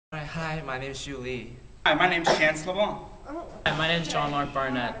Hi, my name is Xu Li. Hi, my name's Chance LeBlanc. Hi, my name is John Mark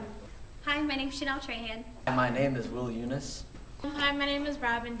Barnett. Hi, my name is Chanel Trahan. And my name is Will Eunice. Hi, my name is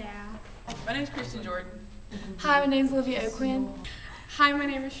Robin Dow. My name is Kristen Jordan. Hi, my name is Olivia O'Quinn. Hi, my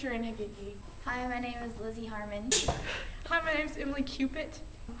name is Sharon Hagigi. Hi, my name is Lizzie Harmon. Hi, my name is Emily Cupid.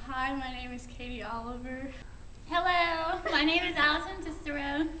 Hi, my name is Katie Oliver. Hello, my name is Allison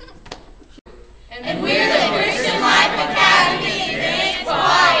Cicero. And we're the Christian Life Academy Dance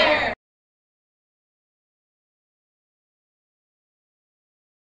Choir.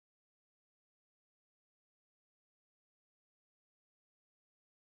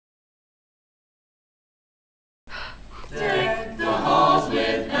 Deck the halls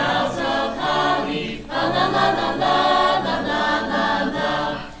with boughs of holly, fa la la la la la la la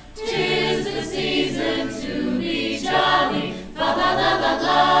la. 'Tis the season to be jolly, fa la la la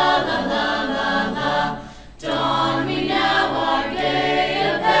la la la la la. Don we now our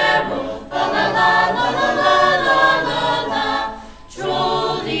gay apparel, fa la la la la la la la la.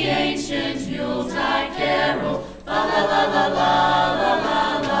 Troll the ancient Yuletide carol, fa la la la la la la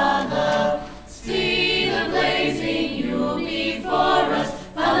la la. See the blazing Yule before us,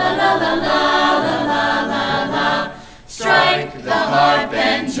 fa la la la la la la la la. Strike the harp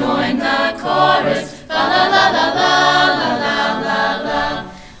and join the chorus, fa la la la la la la la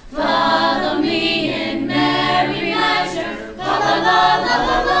la. Follow me in merry measure, fa la la la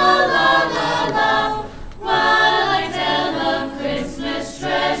la la la la la. While I tell of Christmas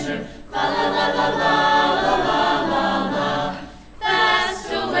treasure, fa la la la la la la la la.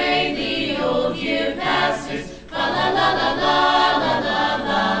 Fast away the old year passes, fa la la la la la la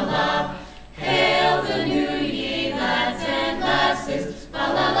la la. Hail the new year, lads and lasses, fa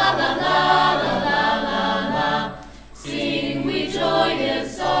la la la la la la la la. Sing we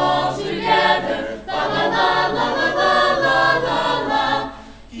joyous all together, fa la la la la la la la la.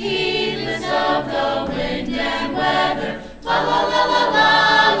 Heedless of the wind and weather, fa la la